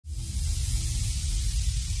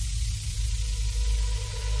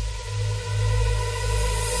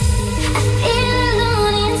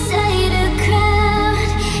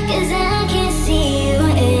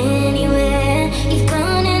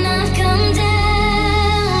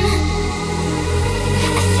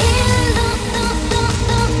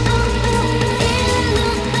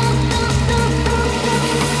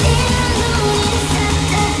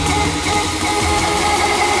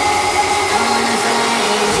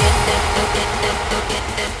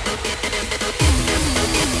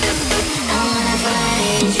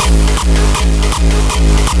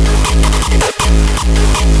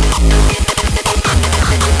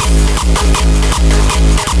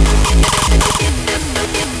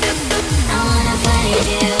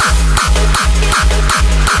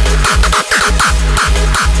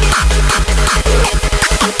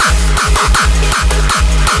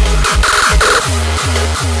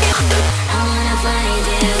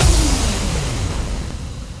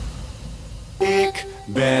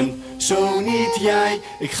ben zo niet jij.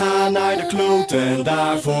 Ik ga naar de kloten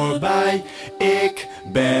daar voorbij. Ik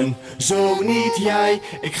ben zo niet jij.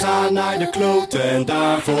 Ik ga naar de kloten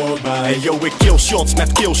daar voorbij. Hey yo, ik kill shots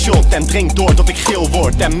met killshot en drink door tot ik geel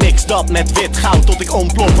word. En mix dat met wit goud tot ik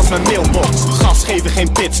ontplof als mijn mailbox. Gas geven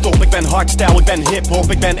geen pitstop, ik ben hardstyle, ik ben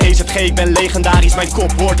hiphop. Ik ben EZG, ik ben legendarisch, mijn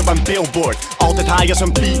kop hoort op een billboard. Altijd high als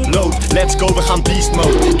een piloot, let's go, we gaan beast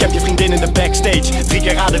mode. Ik heb je vriendin in de backstage, 3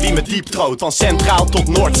 keer raden wie me diep troot. Van centraal tot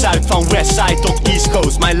noord-zuid, van westside tot east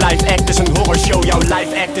coast. Mijn life act is een horrorshow, jouw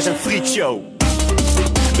life act is een freakshow.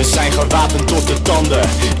 We zijn gewapend tot de tanden.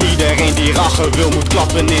 Iedereen die rachen wil moet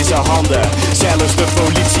klappen in zijn handen. Zelfs de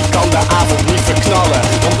politie kan de avond niet verknallen.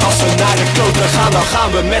 Want als we naar de kloten gaan, dan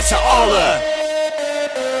gaan we met z'n allen.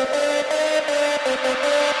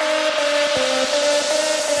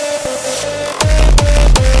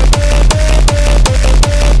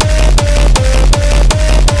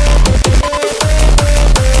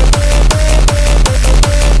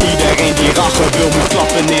 Iedereen die rachen wil moet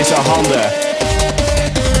klappen in zijn handen.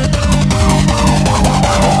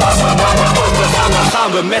 Als we naar de kloten gaan, dan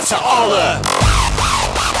gaan we met z'n allen.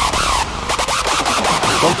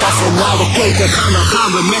 Want als we naar de kloten gaan, dan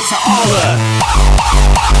gaan we met z'n allen.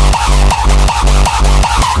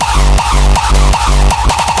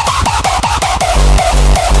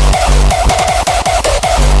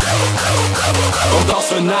 Want als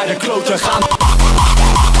we naar de kloten gaan.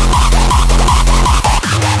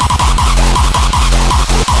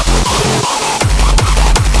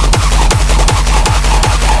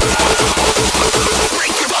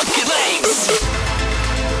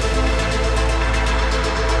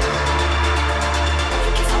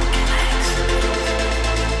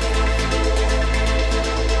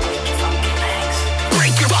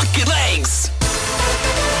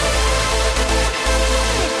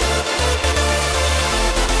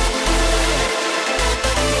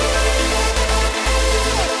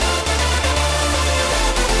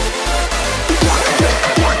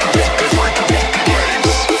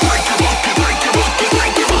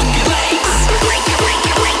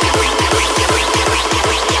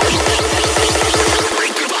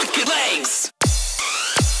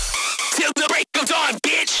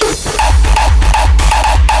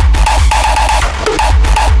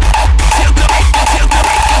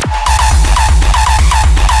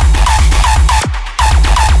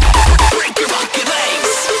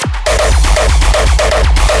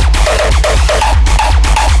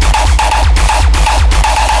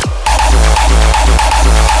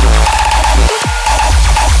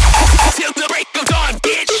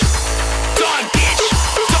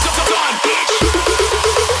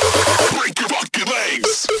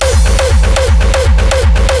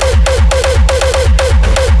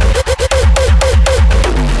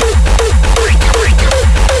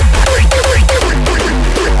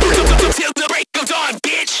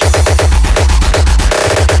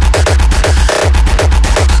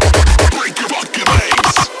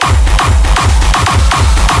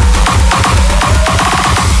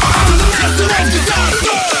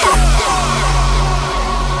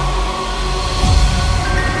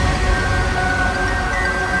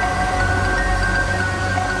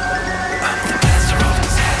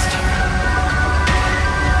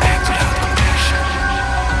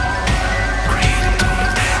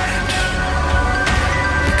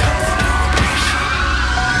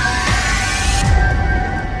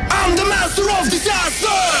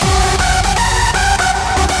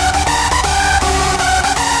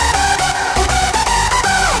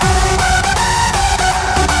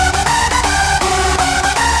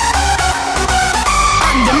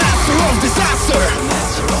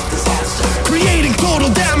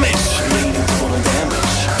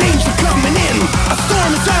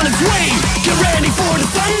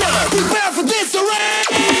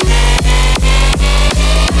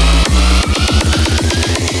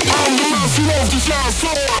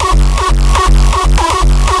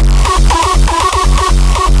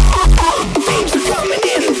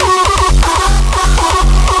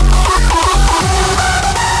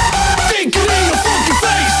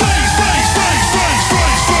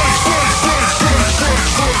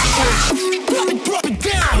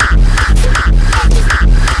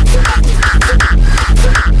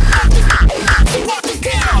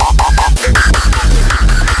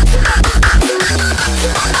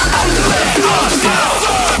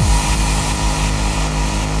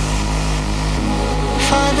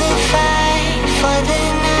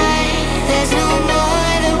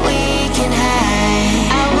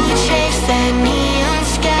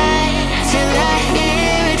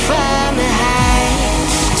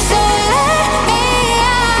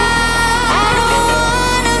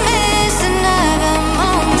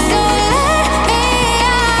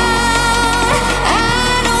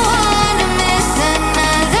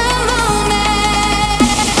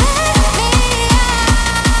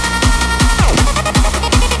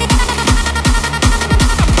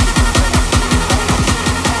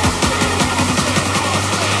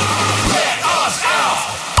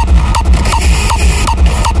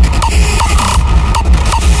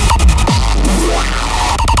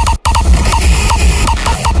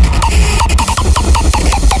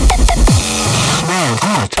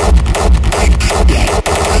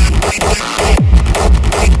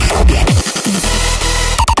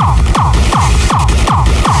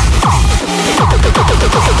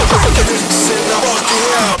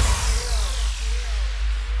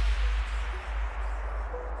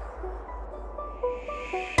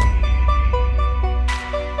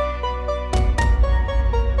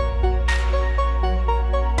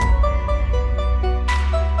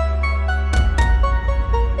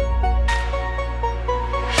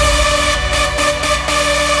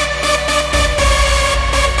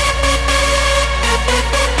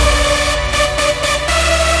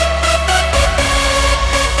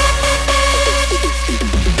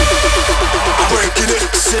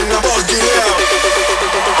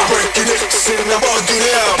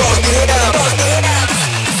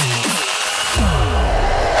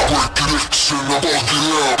 One,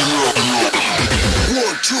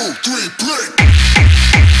 two, three, play.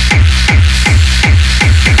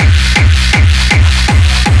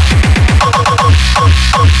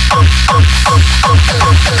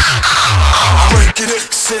 Break it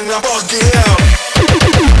X and I bug it out.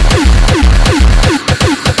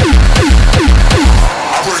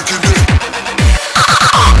 Break it in.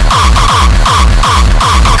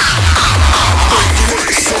 Break it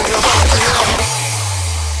X and I bug it out.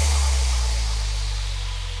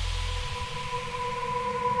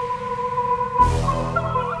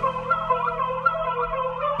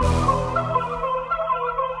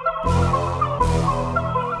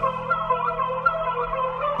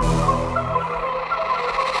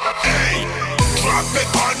 Drop it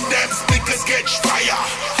on them, speakers catch fire.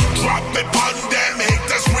 Drop it on them,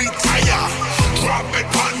 haters retire. Drop it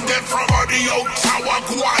on them from audio tower.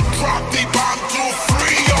 Go on, drop the bomb to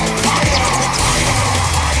free your power.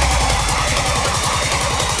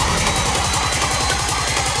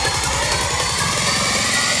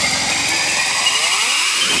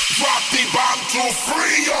 Drop the bomb to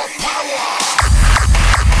free your power.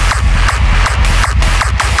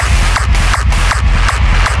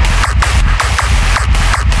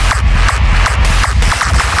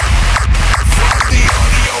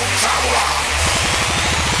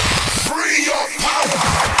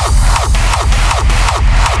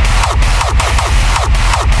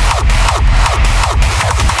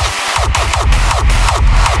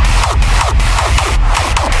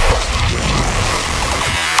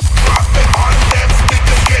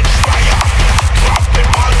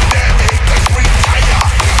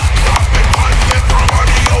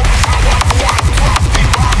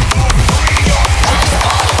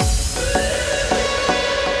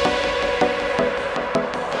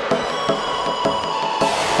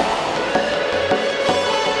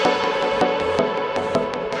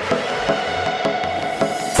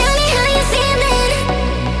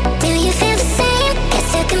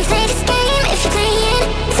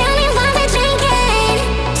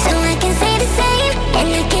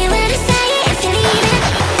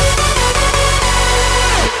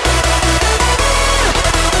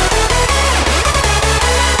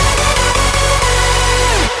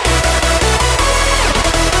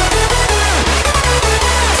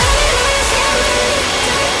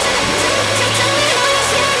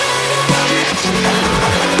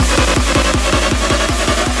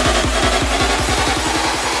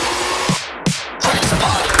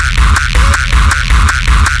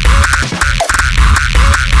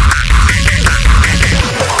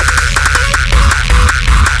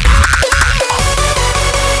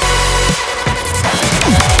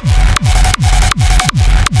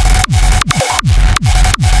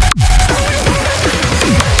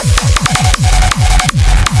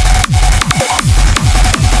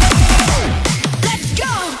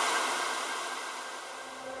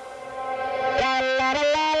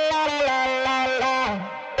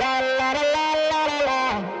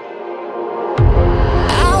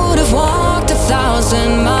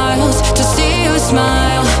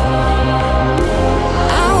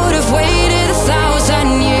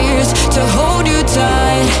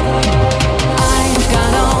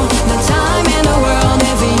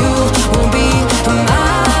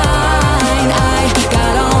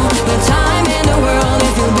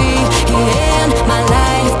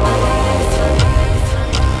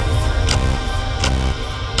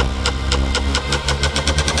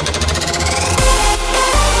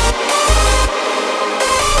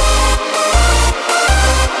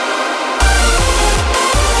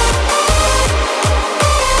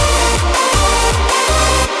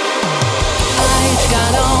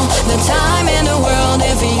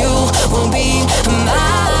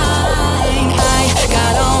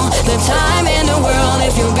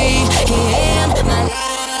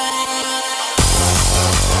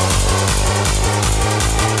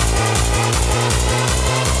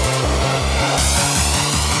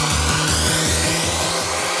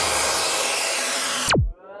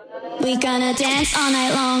 We gonna dance all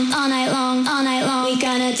night long, all night long, all night long. We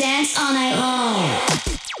gonna dance all night long.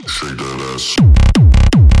 Shake that ass.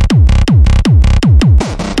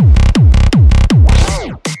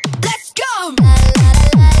 Let's go!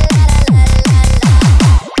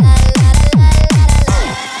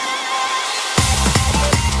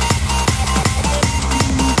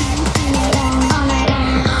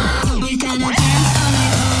 We gonna dance all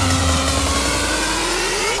night long.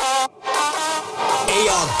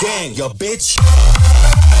 AR gang, yo bitch.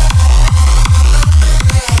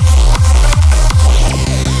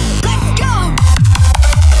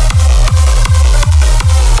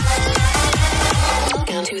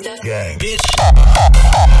 To the Gang, bitch.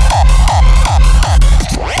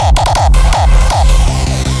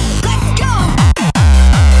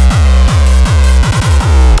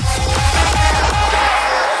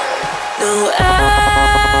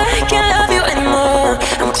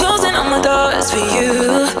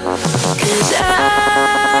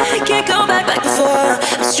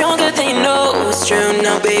 was true.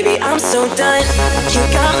 Now baby, I'm so done. You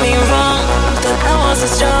got me wrong. Thought I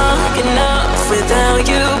wasn't strong enough without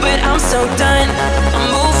you, but I'm so done. I'm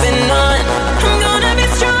moving on. I'm gonna be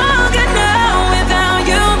stronger now without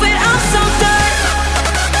you, but I'm so done.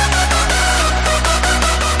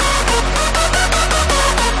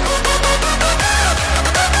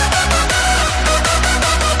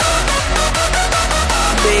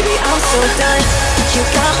 Baby, I'm so done. You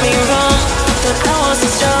got me wrong. Thought I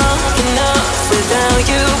wasn't strong enough without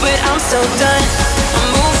you, but I'm so done. I'm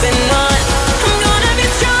moving on. I'm gonna be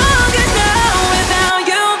stronger now without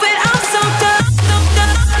you, but I'm so done.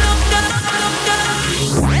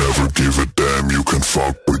 Never give a damn, you can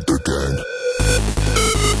fuck with the gang.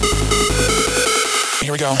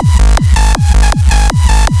 Here we go.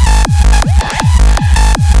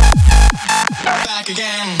 Back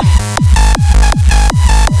again.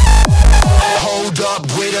 Hold up,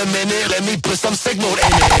 wait a minute, let me put some Sickmode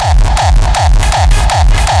in it.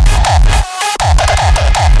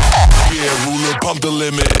 Yeah, Rooler, pump the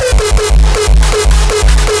limit.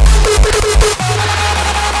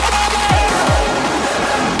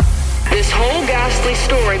 This whole ghastly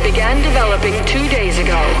story began developing 2 days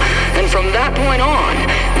ago, and from that point on,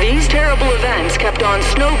 these terrible events kept on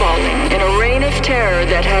snowballing in a reign of terror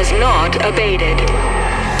that has not abated.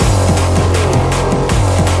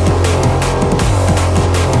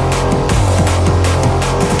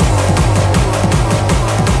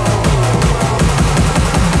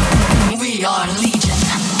 We are Legion.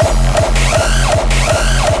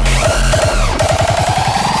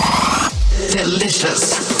 Delicious.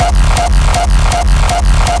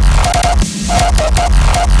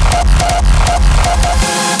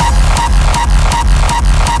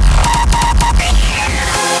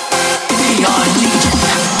 We are Legion.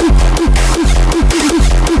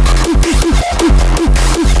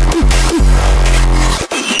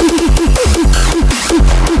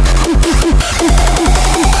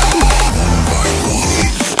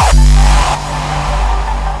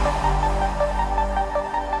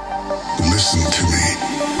 Listen to me.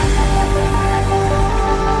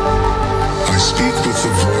 I speak with the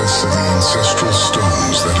voice of the ancestral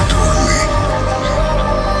stones that adore me.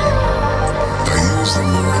 I use the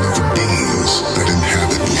lore of the beings that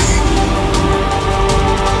inhabit me.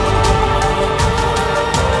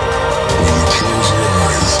 When you close your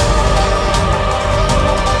eyes,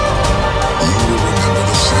 you will remember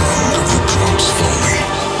the sound of the drops falling,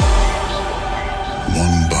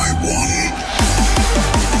 one by one.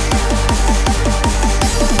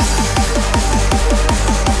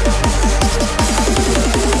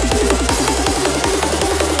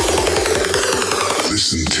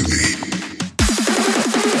 Listen to me.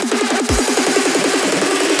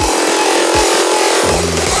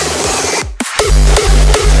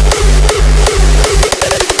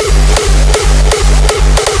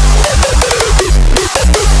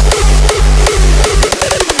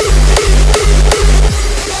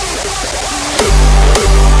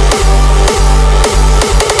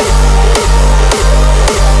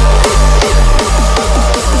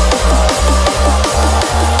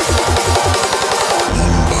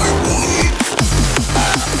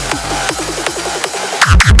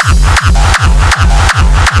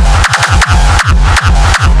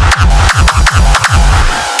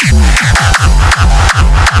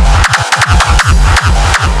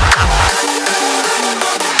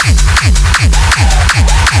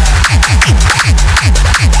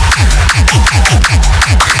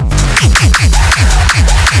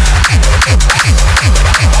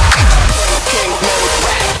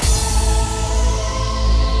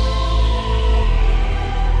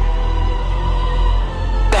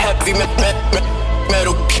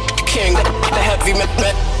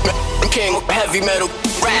 Heavy metal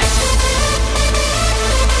rap.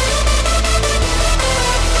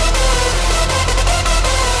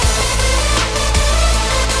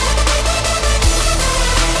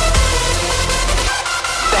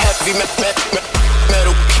 The heavy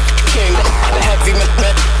metal king. The heavy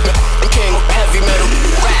king. Heavy metal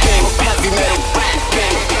rap. King. Heavy metal rap.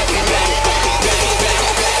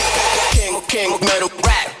 King metal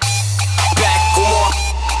rap. Back more.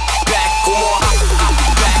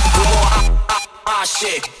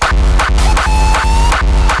 Shit.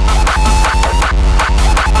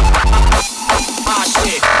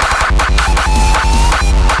 Shit.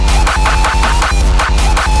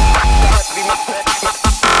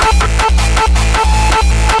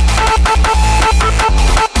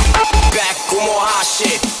 Back with more hot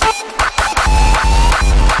shit.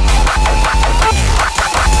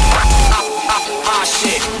 Hot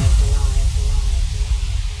shit.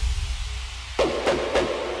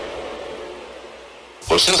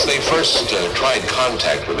 Well, since they first tried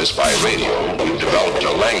contact with us by radio, we've developed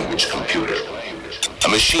a language computer. A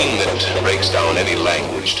machine that breaks down any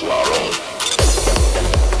language to our own.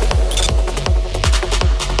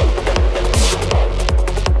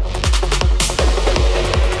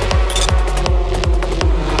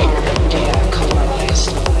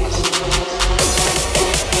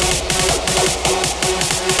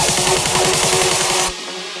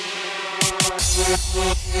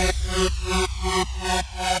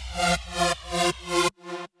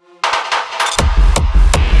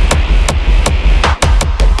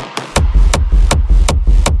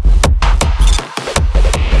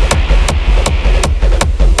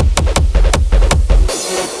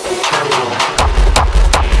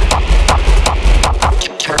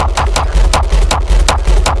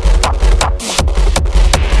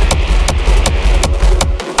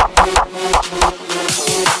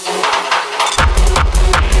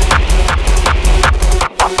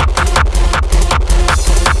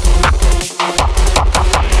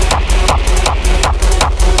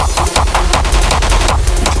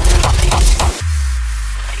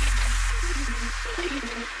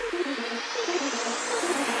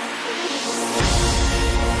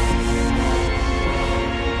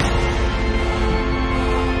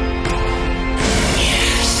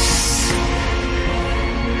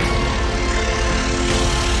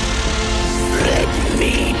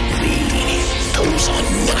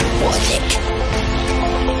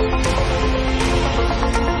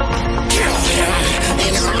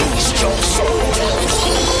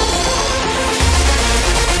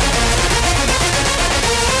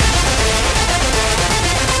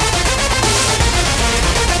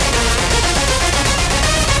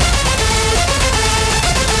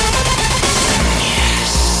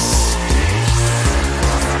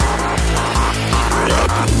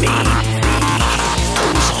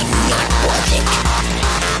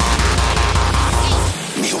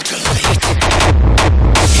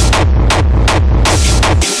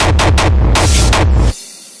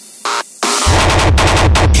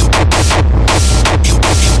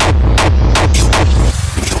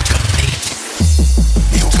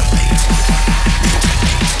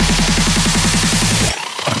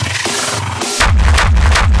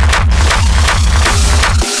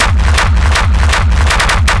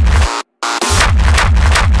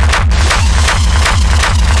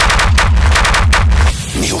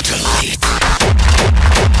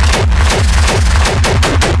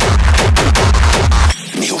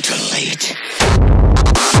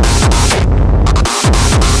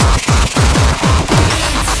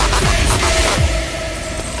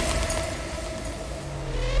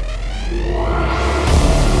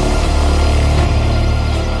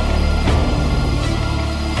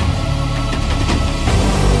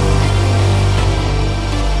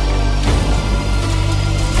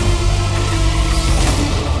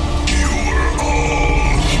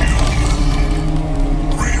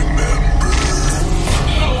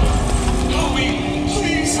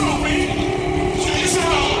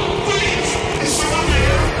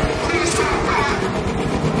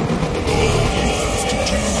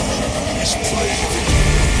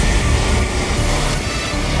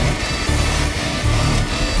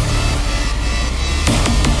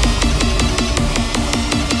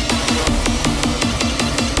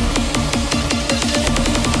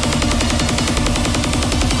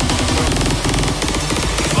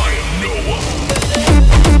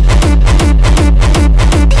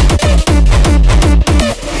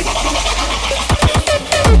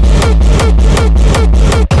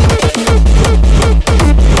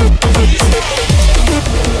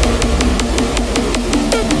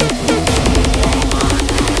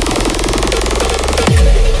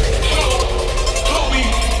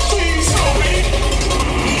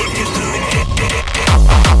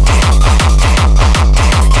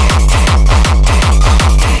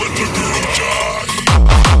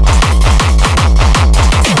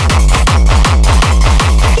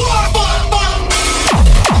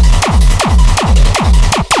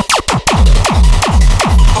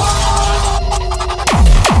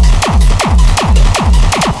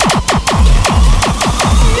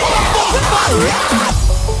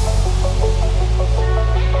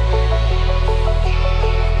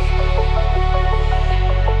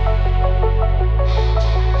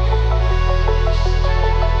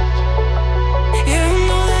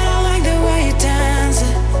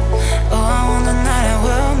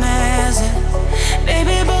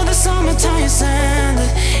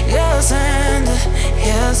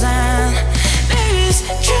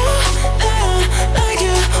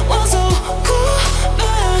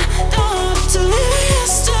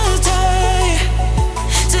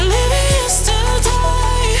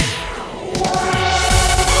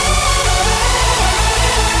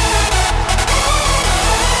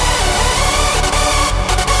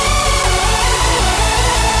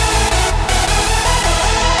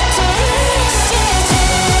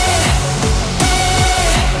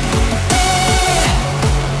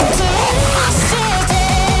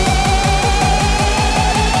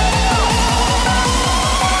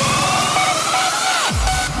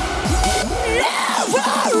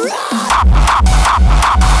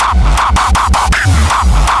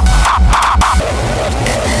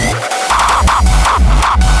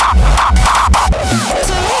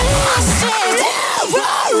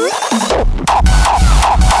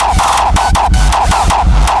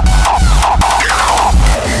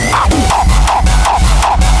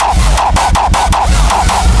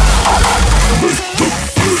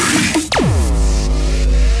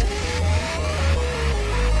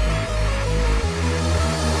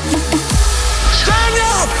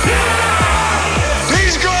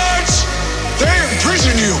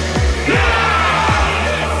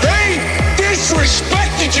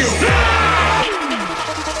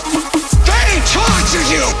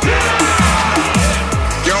 you.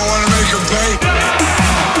 Y'all wanna make 'em pay?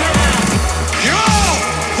 Y'all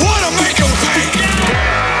wanna make 'em pay?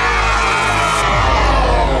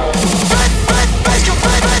 Make 'em pay, make 'em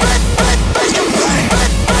pay, make 'em pay,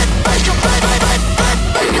 make 'em pay, make 'em pay.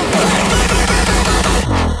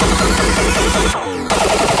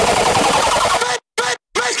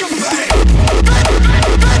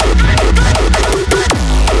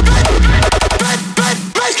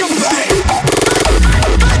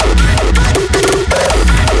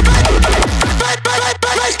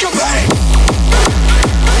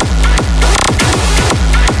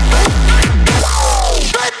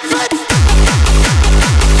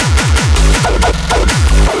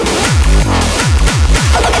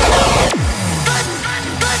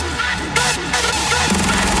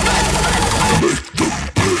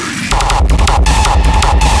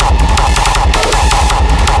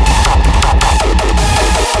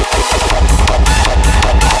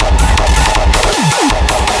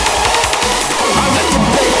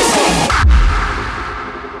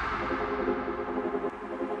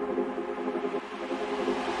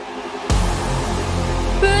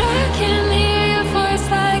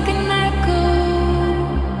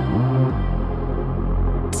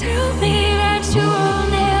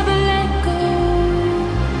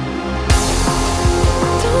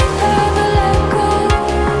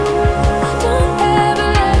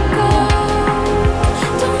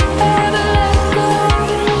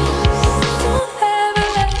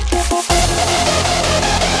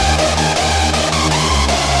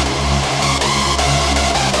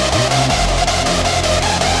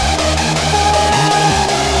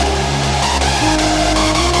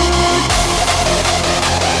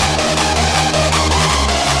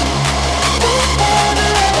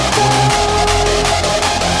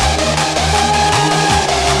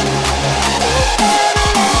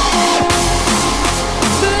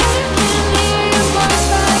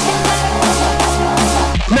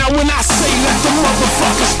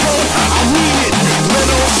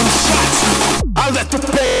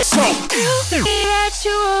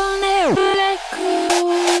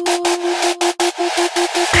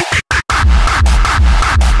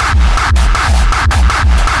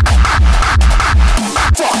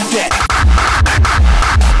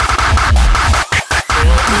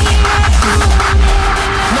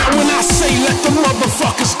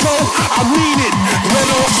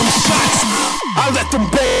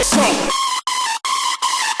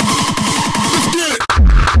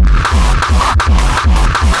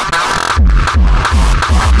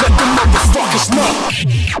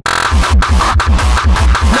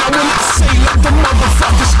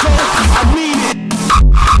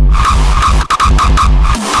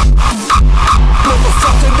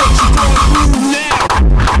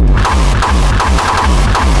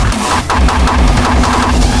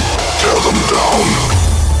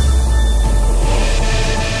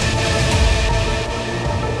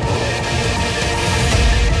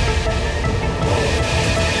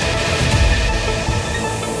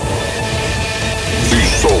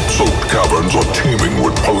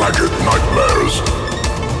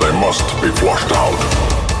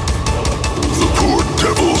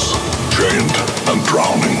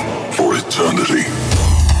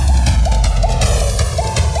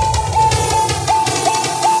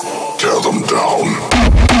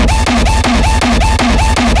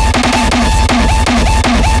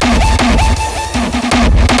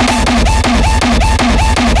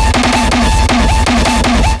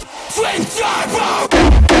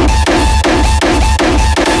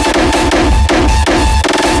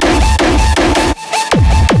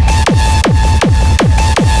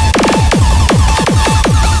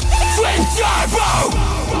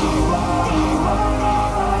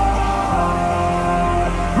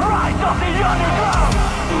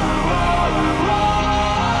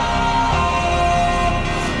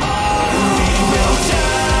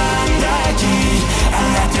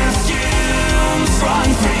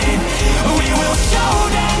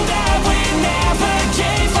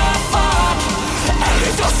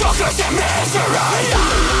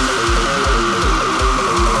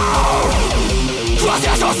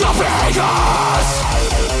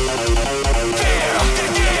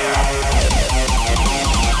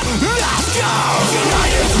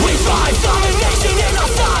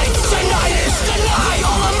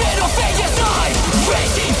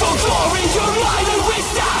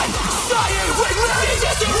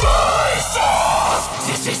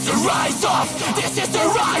 This is the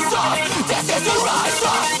rise of, this is the rise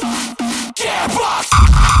of Gearbox.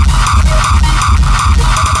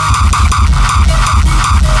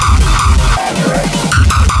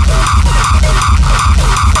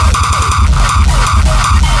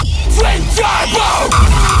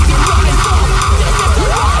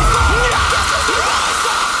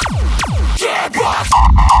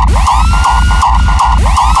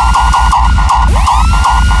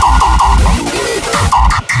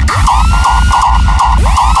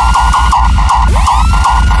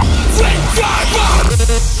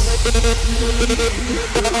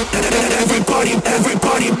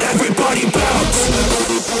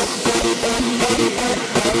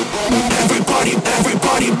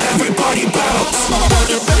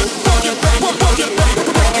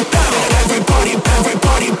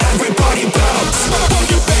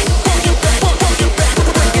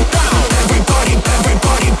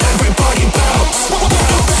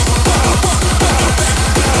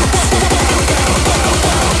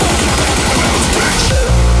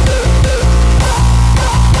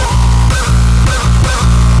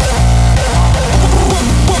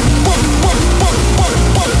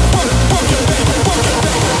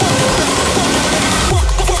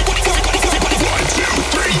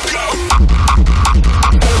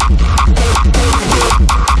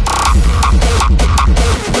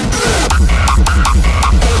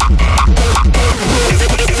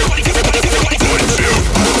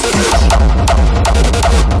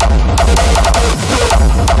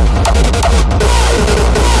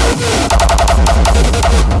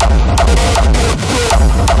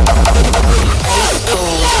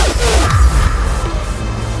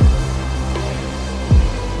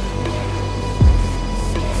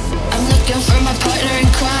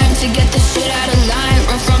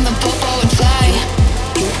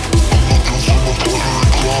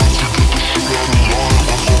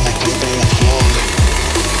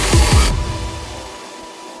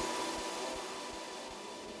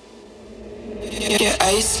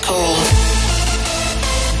 ice cold.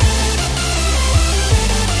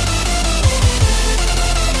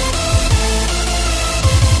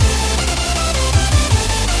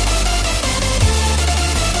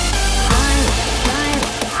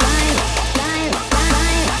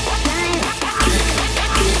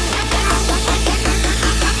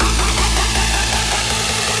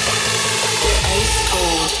 Ice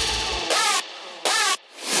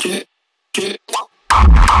cold.